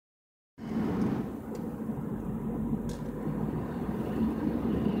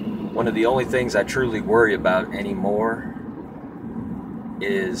one of the only things I truly worry about anymore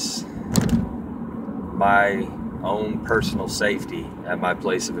is my own personal safety at my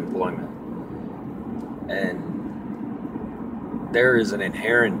place of employment. And there is an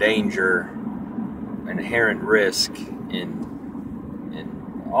inherent danger, inherent risk in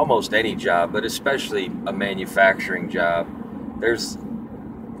almost any job, but especially a manufacturing job. There's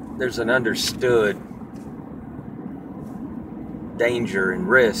an understood danger and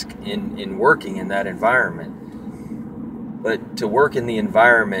risk in working in that environment. But to work in the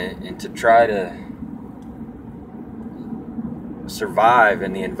environment and to try to survive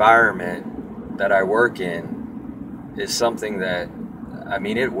in the environment that I work in is something that, I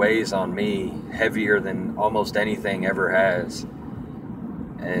mean, it weighs on me heavier than almost anything ever has.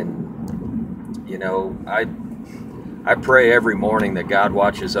 And, you know, I pray every morning that God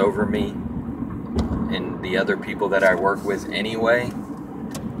watches over me and the other people that I work with anyway,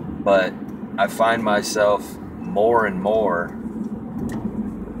 but I find myself more and more,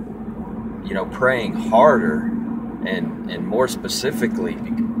 you know, praying harder and more specifically,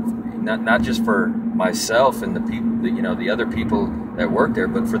 not just for myself and the people, you know, the other people that work there,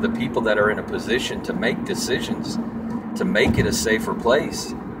 but for the people that are in a position to make decisions, to make it a safer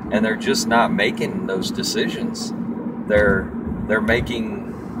place. And they're just not making those decisions. They're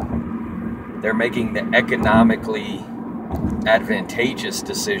making the economically advantageous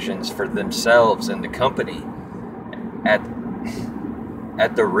decisions for themselves and the company at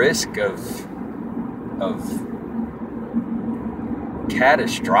the risk of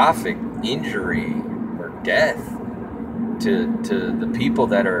catastrophic injury or death to the people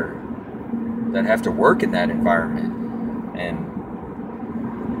that have to work in that environment. And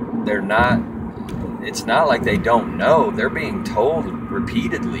it's not like they don't know. They're being told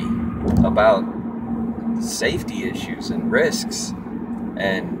repeatedly about safety issues and risks,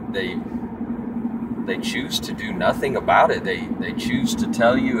 and they choose to do nothing about it. They choose to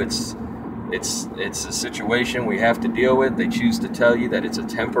tell you it's a situation we have to deal with. They choose to tell you that it's a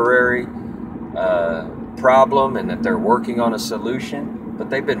temporary problem and that they're working on a solution, but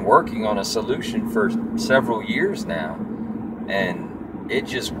they've been working on a solution for several years now, and it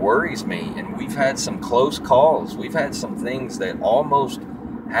just worries me. And we've had some close calls. We've had some things that almost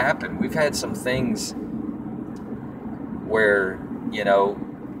happened. We've had some things where, you know,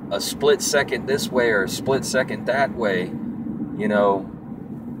 a split second this way or a split second that way, you know,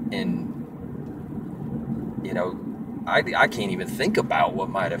 and, you know, I can't even think about what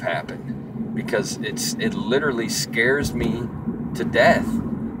might have happened, because it literally scares me to death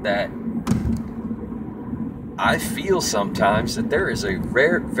that I feel sometimes that there is a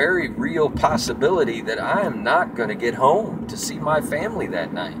very real possibility that I am not going to get home to see my family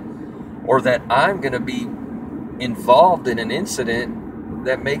that night, or that I'm going to be involved in an incident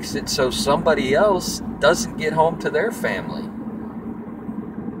that makes it so somebody else doesn't get home to their family.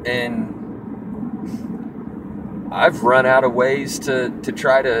 And I've run out of ways to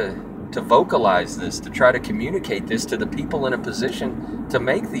try to vocalize this, to try to communicate this to the people in a position to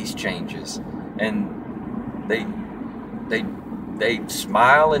make these changes. And they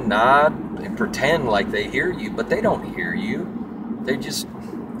smile and nod and pretend like they hear you, but they don't hear you. They just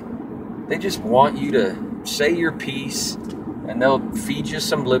want you to say your piece, and they'll feed you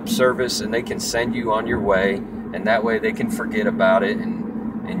some lip service, and they can send you on your way, and that way they can forget about it, and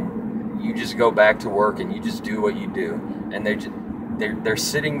you just go back to work and you just do what you do. And they're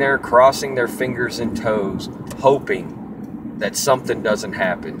sitting there crossing their fingers and toes, hoping that something doesn't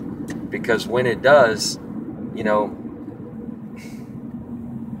happen, because when it does, you know,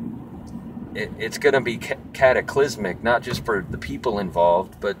 it's going to be cataclysmic, not just for the people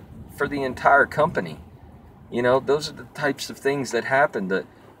involved, but for the entire company. You know, those are the types of things that happen. The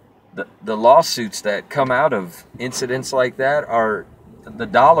lawsuits that come out of incidents like that the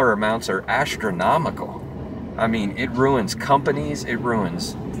dollar amounts are astronomical. I mean, it ruins companies, it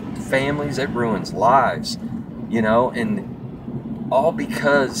ruins families, it ruins lives, you know, and all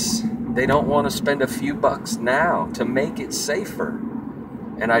because they don't want to spend a few bucks now to make it safer.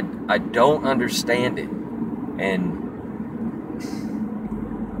 And I don't understand it. And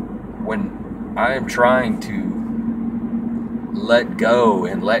when I am trying to let go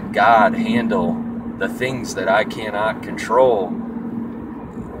and let God handle the things that I cannot control,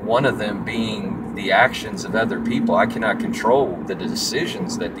 one of them being the actions of other people. I cannot control the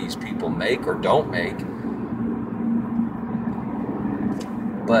decisions that these people make or don't make.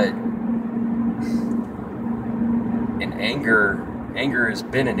 But in anger has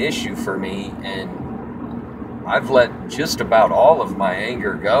been an issue for me, and I've let just about all of my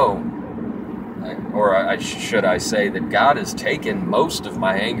anger go. should I say that God has taken most of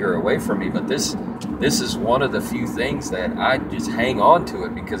my anger away from me, but this is one of the few things that I just hang on to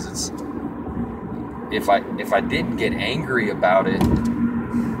it, because it's, if I didn't get angry about it,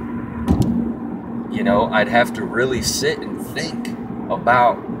 I'd have to really sit and think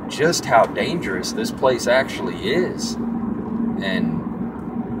about just how dangerous this place actually is. And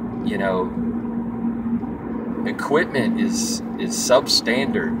equipment is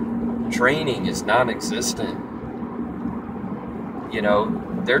substandard, training is non-existent.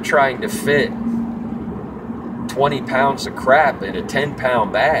 They're trying to fit 20 pounds of crap in a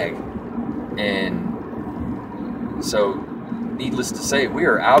 10-pound bag, and so needless to say, we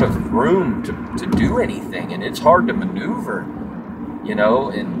are out of room to do anything, and it's hard to maneuver,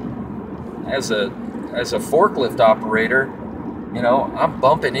 and as a forklift operator, I'm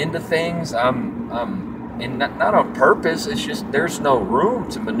bumping into things. And not on purpose. It's just there's no room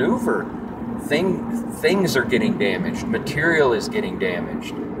to maneuver. Things are getting damaged. Material is getting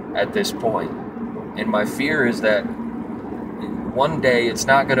damaged at this point. And my fear is that one day it's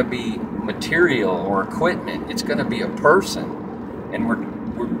not going to be material or equipment. It's going to be a person. And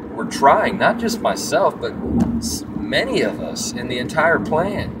we're trying, not just myself, but many of us in the entire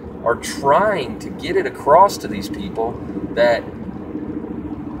plan are trying to get it across to these people that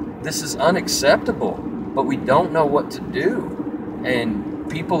this is unacceptable, but we don't know what to do. And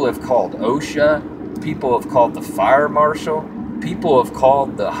people have called OSHA, people have called the fire marshal, people have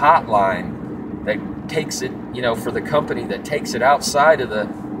called the hotline that takes it, for the company that takes it outside of the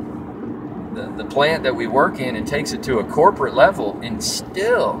plant that we work in and takes it to a corporate level, and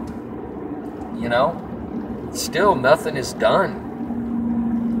still nothing is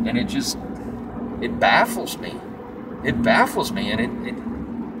done. And it baffles me. It baffles me, and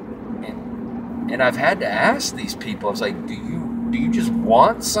I've had to ask these people. I was like, do you just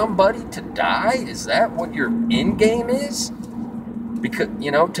want somebody to die? Is that what your end game is? Because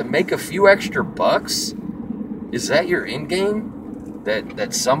to make a few extra bucks, is that your end game?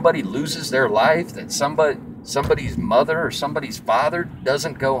 That somebody loses their life, that somebody's mother or somebody's father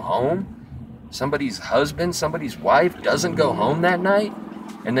doesn't go home, somebody's husband, somebody's wife doesn't go home that night,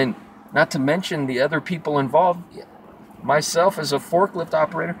 and then not to mention the other people involved. Myself as a forklift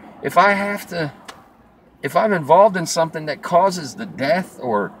operator, if I'm involved in something that causes the death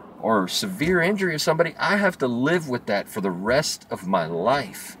or severe injury of somebody, I have to live with that for the rest of my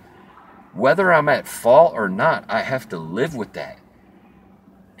life. Whether I'm at fault or not, I have to live with that.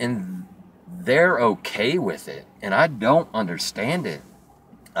 And they're okay with it. And I don't understand it.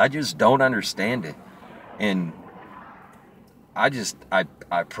 I just don't understand it. And I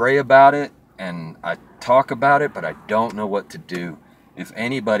pray about it and I talk about it, but I don't know what to do. If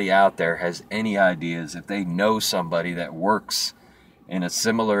anybody out there has any ideas, if they know somebody that works in a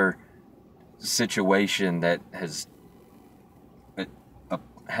similar situation that has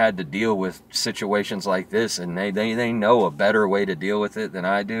had to deal with situations like this, and they know a better way to deal with it than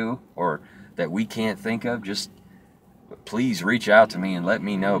I do, or that we can't think of, just please reach out to me and let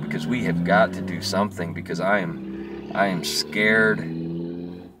me know, because we have got to do something, because I am scared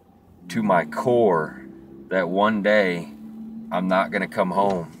to my core that one day I'm not going to come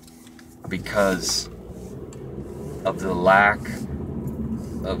home because of the lack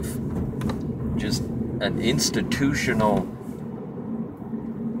of just an institutional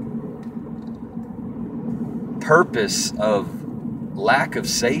purpose of lack of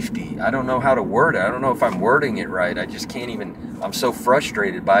safety. I don't know how to word it. I don't know if I'm wording it right. I just can't even, I'm so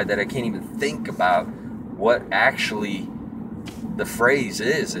frustrated by it that I can't even think about what actually the phrase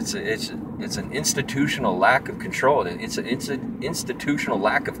is. It's an institutional lack of control. It's an institutional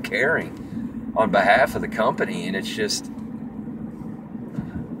lack of caring on behalf of the company, and it's just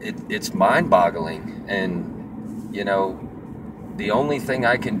it's mind-boggling. And the only thing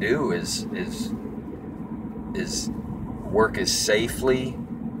I can do is work as safely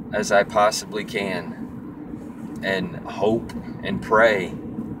as I possibly can, and hope and pray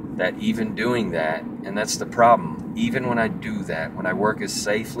that even doing that, and that's the problem, even when I do that, when I work as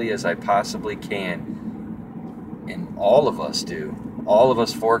safely as I possibly can, and all of us do, all of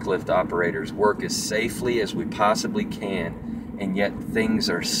us forklift operators work as safely as we possibly can, and yet things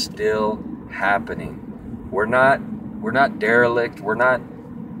are still happening. We're not derelict, we're not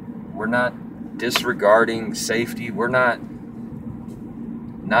disregarding safety, we're not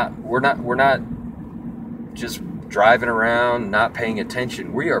just driving around not paying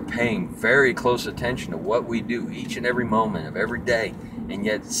attention. We are paying very close attention to what we do each and every moment of every day, and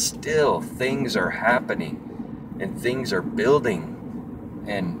yet still things are happening and things are building,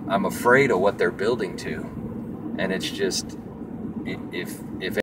 and I'm afraid of what they're building to. And it's just, if